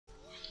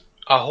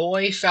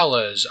Ahoy,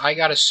 fellas! I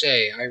gotta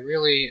say, I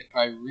really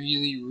gotta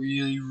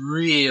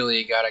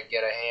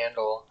get a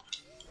handle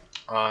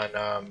on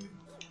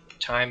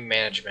time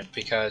management,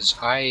 because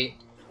I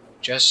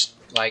just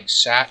like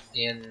sat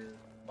in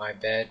my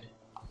bed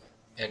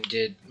and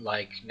did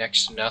like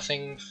next to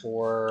nothing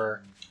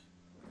for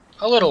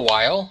a little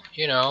while,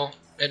 you know,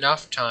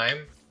 enough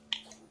time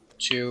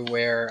to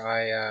where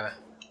I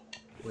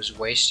was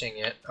wasting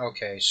it.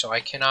 Okay, so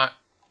I cannot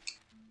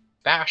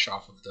bash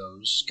off of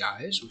those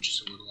guys, which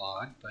is a little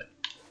odd, but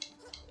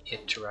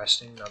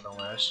interesting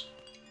nonetheless.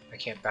 I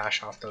can't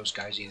bash off those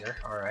guys either.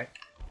 Alright.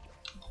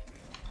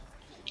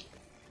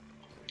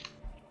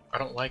 I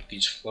don't like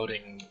these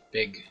floating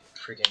big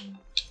freaking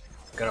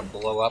gonna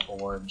blow up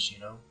orbs, you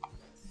know?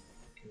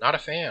 Not a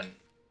fan,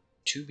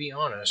 to be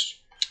honest.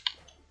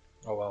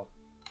 Oh well.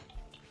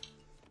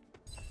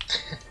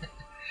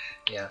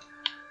 Yeah.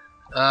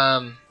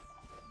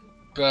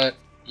 But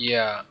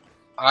yeah,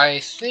 I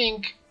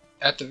think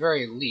at the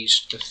very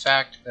least the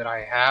fact that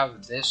I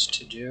have this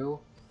to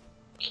do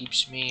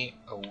keeps me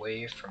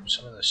away from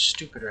some of the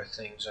stupider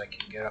things I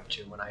can get up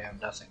to when I have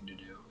nothing to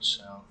do.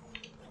 So,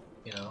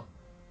 you know,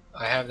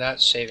 I have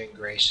that saving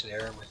grace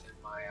there within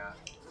my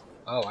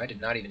oh, I did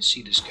not even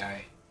see this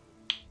guy.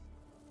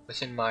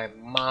 Within my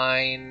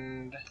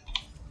mind,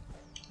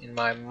 in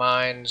my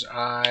mind's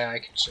eye, I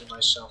consider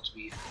myself to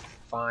be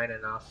fine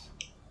enough.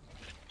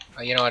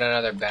 You know what,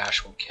 another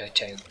bash will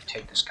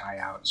take this guy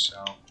out,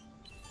 so...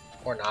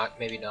 Or not,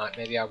 maybe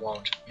I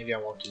won't. Maybe I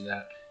won't do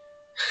that.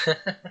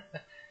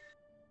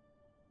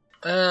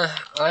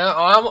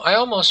 I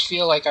almost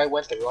feel like I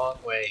went the wrong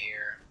way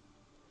here,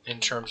 in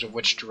terms of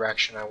which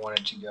direction I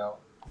wanted to go.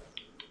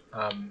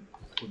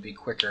 Would be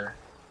quicker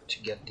to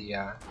get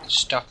the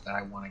stuff that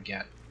I want to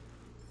get.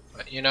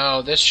 But, you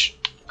know, this...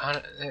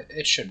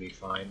 it should be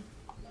fine.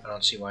 I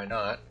don't see why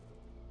not.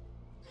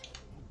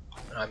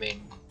 I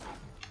mean,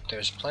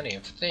 there's plenty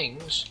of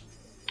things.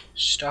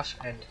 Stuff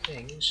and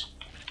things.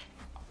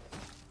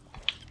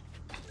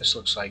 This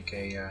looks like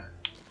a,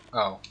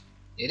 oh.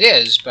 It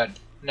is, but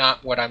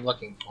not what I'm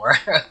looking for.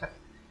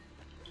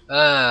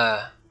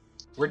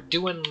 We're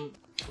doing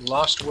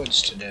Lost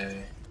Woods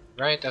today.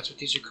 Right? That's what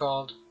these are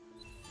called?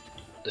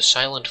 The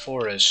Silent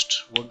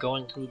Forest. We're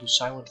going through the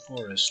Silent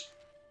Forest.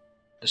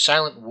 The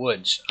Silent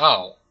Woods.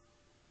 Oh.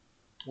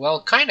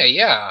 Well, kinda,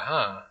 yeah,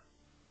 huh?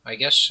 I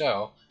guess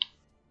so.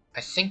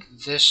 I think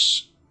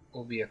this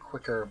will be a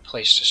quicker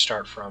place to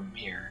start from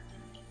here.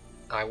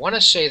 I want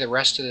to say the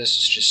rest of this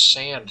is just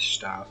sand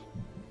stuff,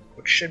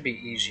 which should be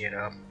easy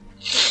enough.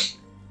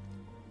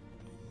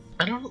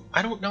 I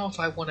don't know if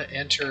I want to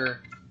enter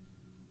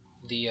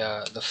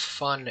the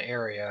fun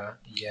area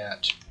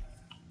yet.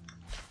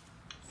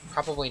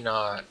 Probably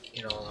not,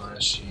 in all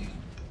honesty,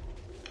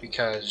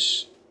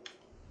 because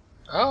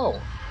oh.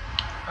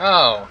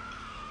 Well,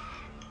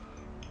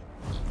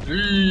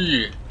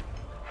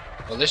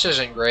 this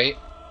isn't great.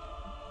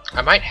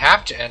 I might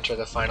have to enter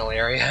the final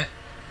area.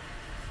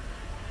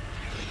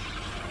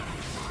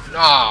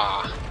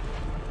 Ah!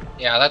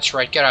 Yeah, that's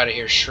right. Get out of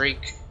here,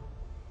 Shriek.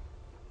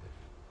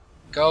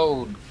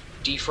 Go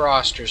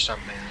defrost or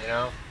something, you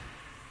know?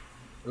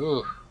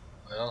 Ooh,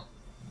 well.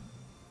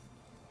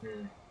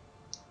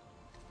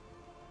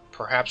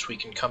 Perhaps we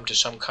can come to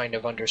some kind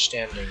of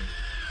understanding.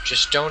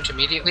 Just don't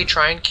immediately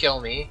try and kill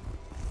me,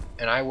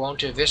 and I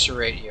won't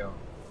eviscerate you.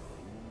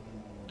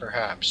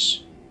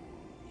 Perhaps.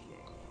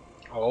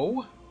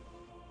 Oh?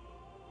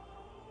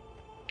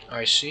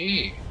 I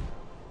see.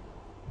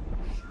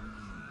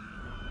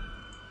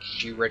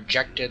 She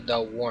rejected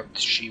the warmth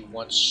she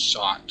once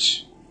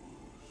sought.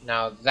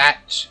 Now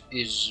that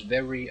is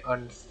very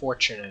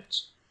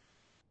unfortunate.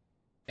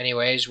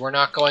 Anyways, we're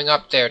not going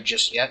up there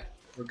just yet.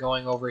 We're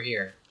going over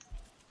here.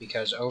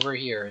 Because over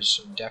here is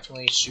some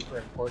definitely super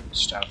important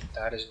stuff.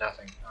 That is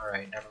nothing.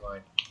 Alright, never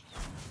mind.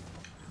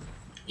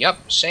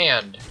 Yep,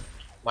 sand.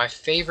 My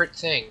favorite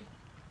thing.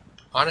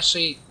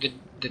 Honestly, the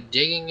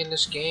digging in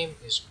this game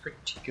is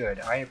pretty good.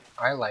 I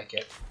like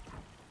it.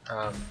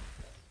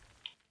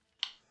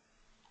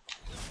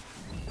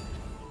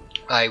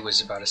 I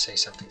was about to say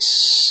something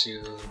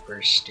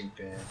super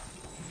stupid.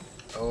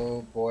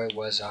 Oh boy,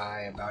 was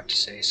I about to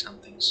say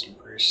something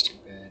super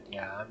stupid.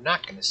 Yeah, I'm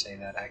not gonna say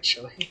that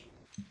actually.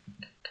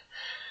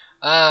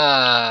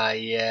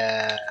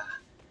 Yeah.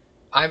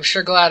 I'm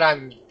sure glad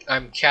I'm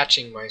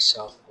catching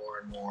myself more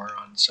and more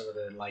on some of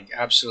the like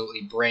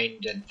absolutely brain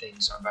dead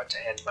things I'm about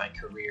to end my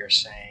career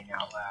saying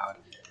out loud.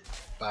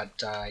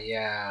 But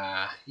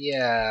yeah.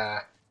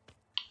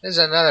 There's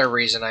another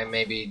reason I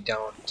maybe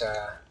don't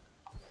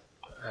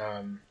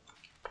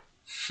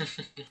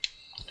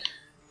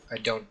I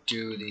don't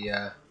do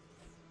the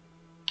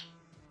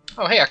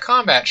oh hey, a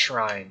combat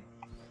shrine.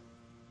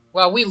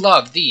 Well, we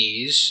love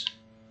these.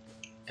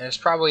 And it's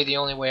probably the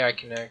only way I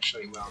can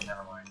actually... Well,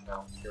 never mind.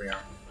 No, here we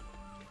are.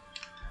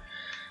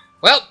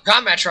 Well,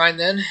 combat shrine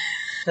then.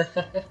 Did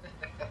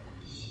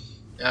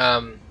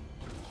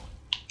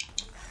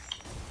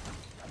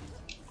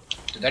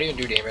that even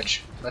do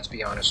damage? Let's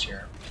be honest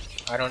here.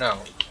 I don't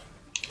know.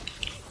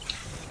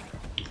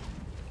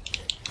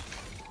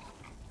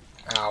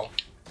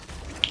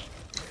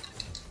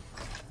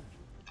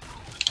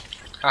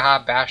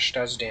 Haha, bash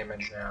does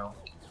damage now.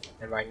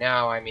 And by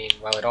now, I mean,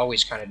 well, it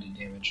always kind of did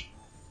damage.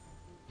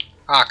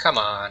 Ah, come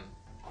on.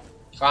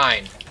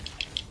 Fine.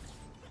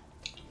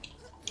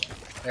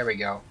 There we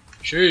go.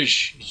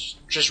 Sheesh, he's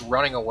just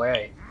running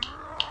away.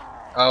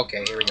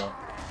 Okay, here we go.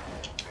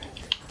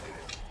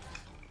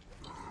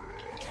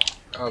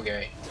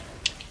 Okay.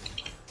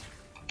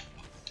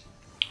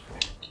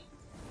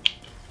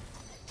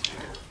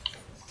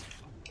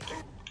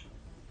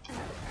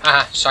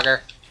 Haha,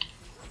 sucker.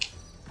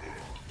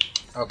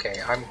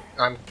 Okay,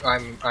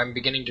 I'm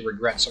beginning to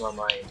regret some of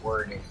my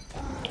wording.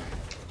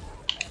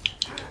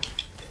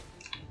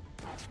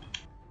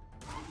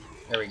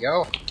 There we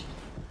go.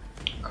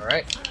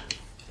 Alright.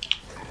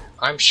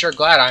 I'm sure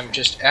glad I'm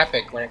just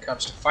epic when it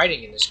comes to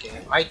fighting in this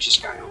game. I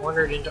just got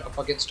cornered into up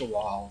against a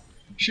wall.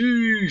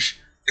 Sheesh.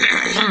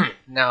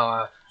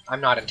 Now,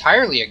 I'm not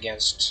entirely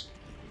against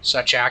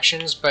such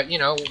actions, but, you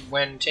know,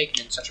 when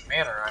taken in such a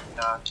manner, I'm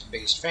not the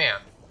biggest fan.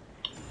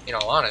 In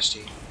all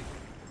honesty.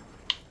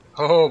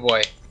 Oh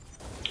boy.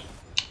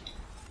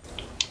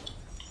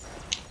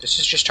 This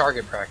is just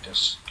target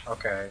practice.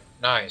 Okay,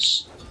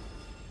 nice.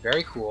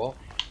 Very cool.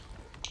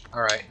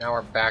 Alright, now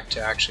we're back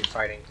to actually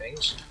fighting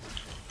things.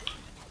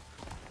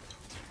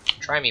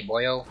 Try me,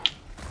 boyo.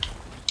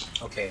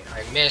 Okay,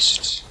 I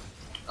missed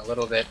a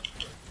little bit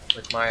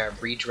with my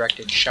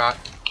redirected shot.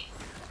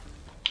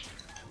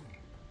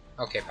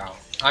 Okay, pal.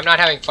 I'm not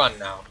having fun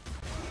now.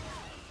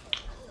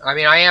 I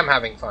mean, I am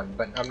having fun,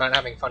 but I'm not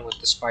having fun with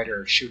the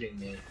spider shooting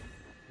me.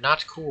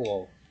 Not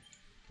cool.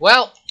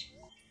 Well,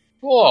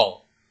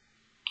 cool.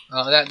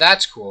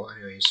 That's cool.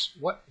 Anyways,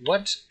 what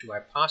do I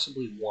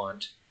possibly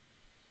want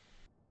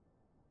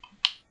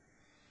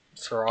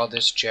for all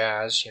this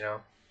jazz? You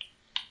know.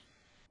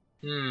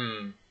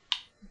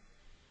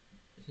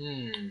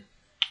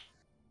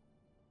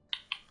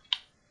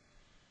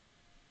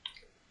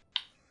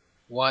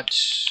 What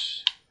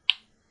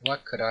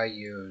could I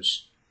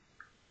use?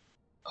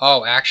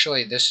 Oh,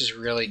 actually, this is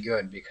really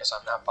good because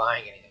I'm not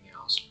buying anything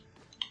else.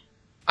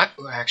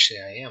 Well, actually,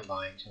 I am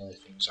buying some other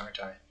things, aren't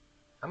I?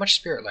 How much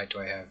spirit light do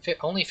I have?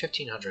 Only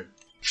 1,500.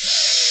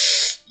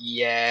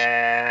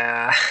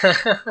 Yeah.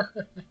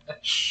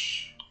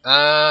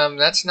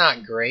 That's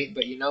not great,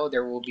 but you know,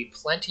 there will be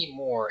plenty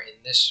more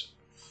in this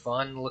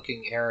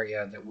fun-looking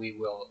area that we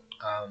will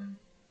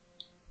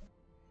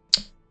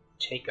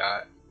take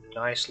a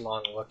nice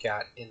long look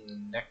at in the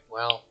next.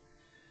 Well,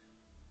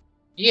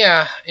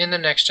 yeah, in the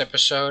next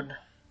episode.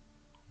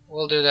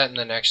 We'll do that in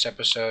the next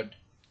episode.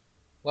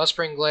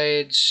 Wellspring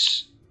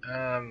Glades,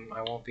 I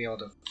won't be able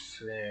to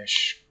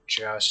finish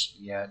just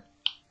yet.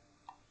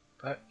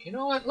 But you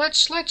know what?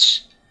 Let's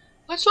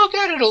look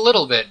at it a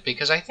little bit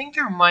because I think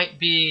there might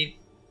be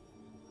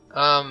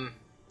a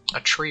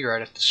tree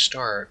right at the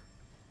start.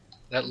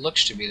 That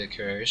looks to be the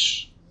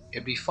case.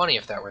 It'd be funny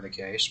if that were the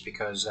case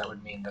because that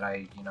would mean that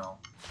I, you know,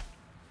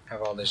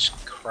 have all this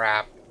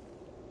crap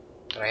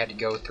that I had to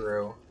go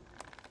through,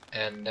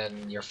 and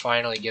then you're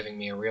finally giving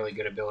me a really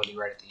good ability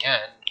right at the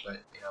end. But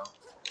you know.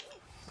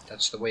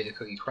 That's the way the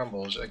cookie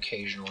crumbles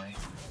occasionally.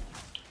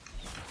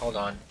 Hold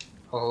on.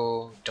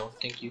 Oh, don't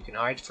think you can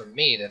hide from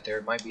me that there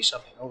might be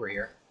something over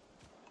here.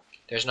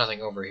 There's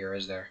nothing over here,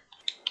 is there?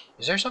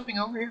 Is there something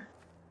over here?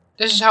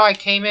 This is how I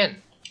came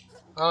in.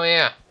 Oh,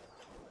 yeah.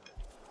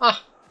 Huh.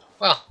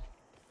 Well,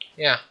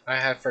 yeah, I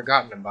had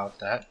forgotten about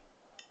that.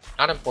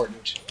 Not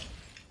important.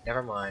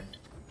 Never mind.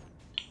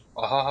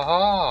 Oh, ha, ha,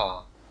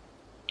 ha.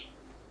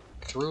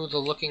 Through the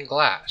looking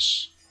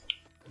glass.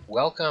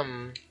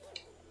 Welcome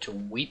to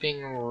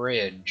Weeping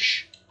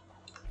Ridge,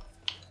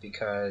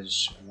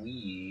 because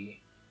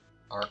we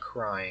are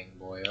crying,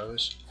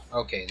 boyos.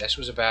 Okay, this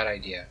was a bad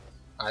idea.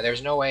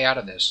 There's no way out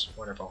of this.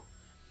 Wonderful.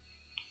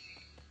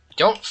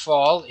 Don't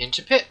fall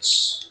into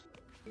pits.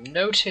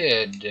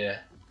 Noted.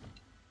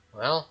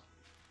 Well,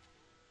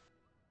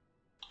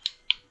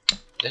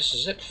 this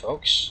is it,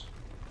 folks.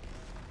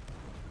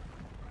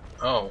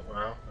 Oh,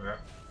 well, yeah.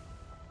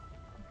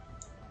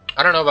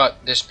 I don't know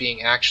about this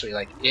being actually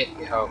like it.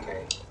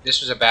 Okay,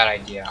 this was a bad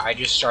idea. I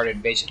just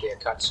started basically a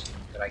cutscene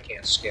that I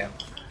can't skip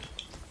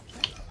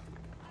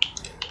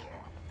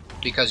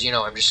because you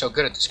know I'm just so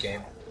good at this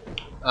game.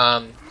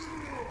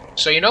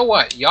 So you know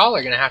what? Y'all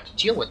are gonna have to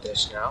deal with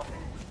this now.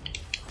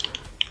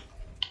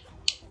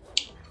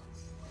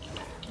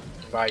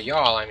 By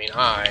y'all, I mean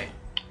I.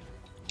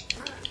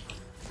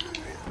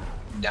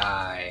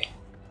 Die.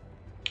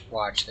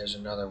 Watch, there's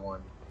another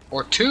one,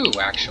 or two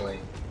actually.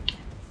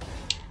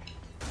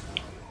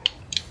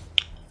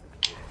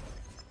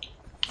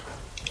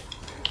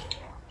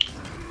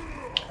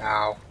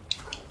 Ow.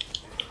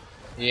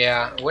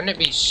 Yeah, wouldn't it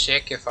be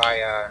sick if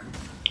I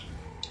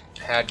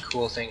had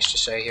cool things to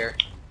say here?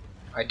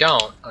 I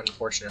don't,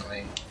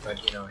 unfortunately,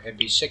 but you know, it'd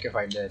be sick if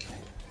I did.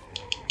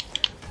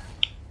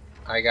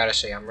 I gotta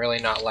say, I'm really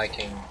not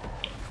liking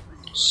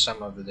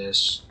some of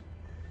this.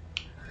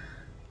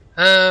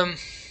 I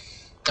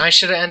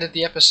should have ended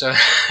the episode.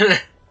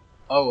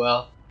 Oh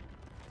well.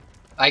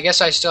 I guess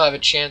I still have a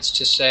chance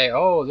to say,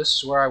 oh, this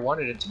is where I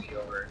wanted it to be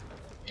over,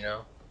 you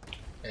know?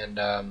 And,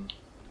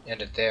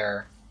 end it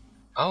there.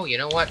 Oh, you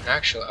know what?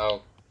 Actually,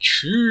 oh,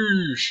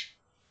 sheesh.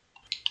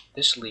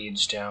 This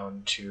leads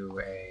down to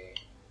a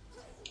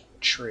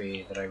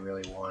tree that I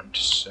really want,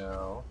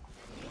 so...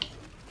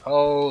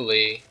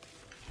 Holy,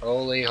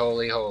 holy,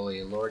 holy,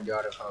 holy, Lord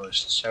God of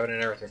hosts, heaven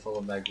and earth are full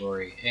of thy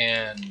glory.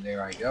 And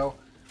there I go.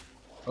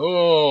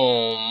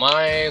 Oh,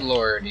 my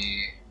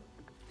lordy.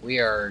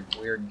 We're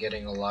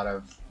getting a lot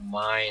of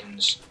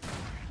mines.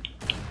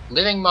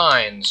 Living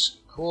mines.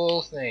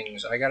 Cool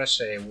things. I gotta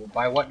say,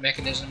 by what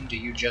mechanism do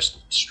you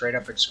just straight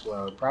up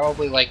explode?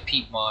 Probably like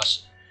peat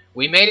moss.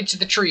 We made it to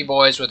the tree,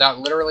 boys, without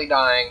literally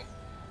dying.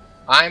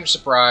 I'm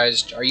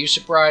surprised. Are you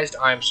surprised?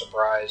 I'm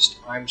surprised.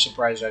 I'm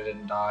surprised I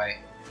didn't die.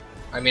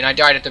 I mean, I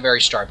died at the very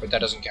start, but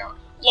that doesn't count.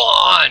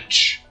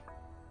 Launch!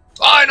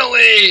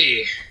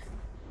 Finally!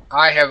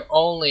 I have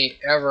only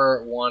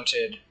ever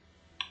wanted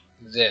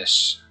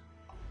this.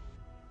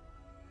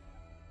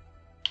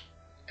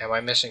 Am I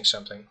missing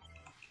something?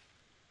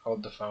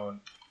 Hold the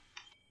phone.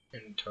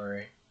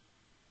 Inventory.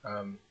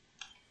 I'm,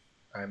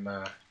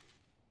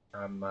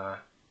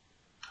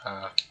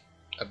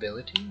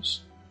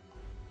 abilities?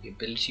 The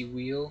ability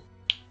wheel?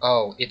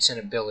 Oh, it's an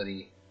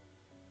ability.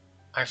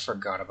 I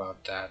forgot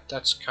about that.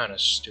 That's kind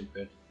of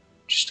stupid.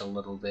 Just a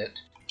little bit.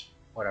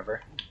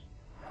 Whatever.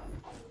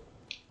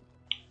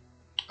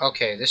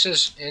 Okay, this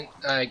is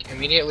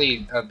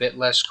immediately a bit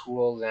less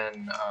cool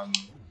than,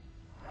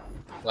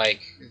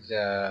 like,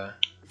 the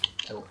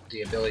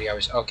ability I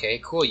was... Okay,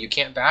 cool, you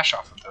can't bash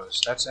off of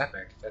those. That's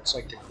epic. That's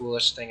like the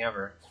coolest thing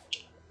ever.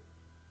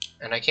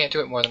 And I can't do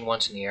it more than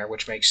once in the air,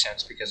 which makes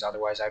sense because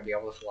otherwise I'd be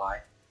able to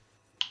fly.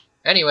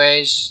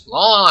 Anyways,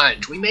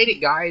 launch! We made it,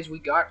 guys! We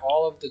got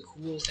all of the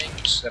cool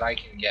things that I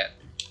can get.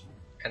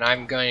 And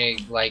I'm going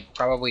to, like,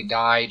 probably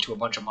die to a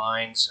bunch of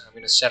mines. I'm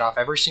going to set off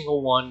every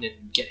single one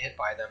and get hit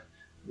by them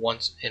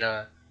once in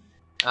a,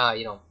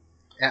 you know,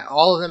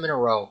 all of them in a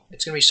row.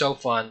 It's going to be so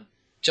fun.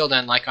 Till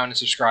then, like, comment, and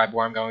subscribe,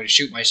 where I'm going to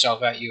shoot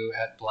myself at you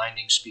at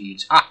blinding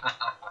speeds.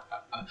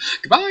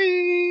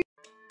 Goodbye!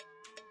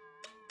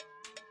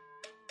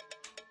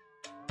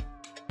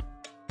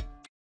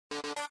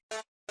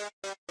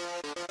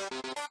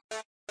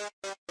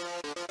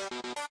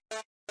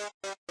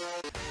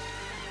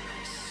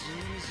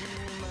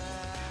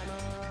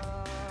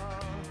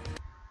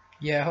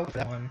 Yeah, I hope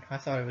that one. I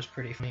thought it was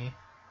pretty funny.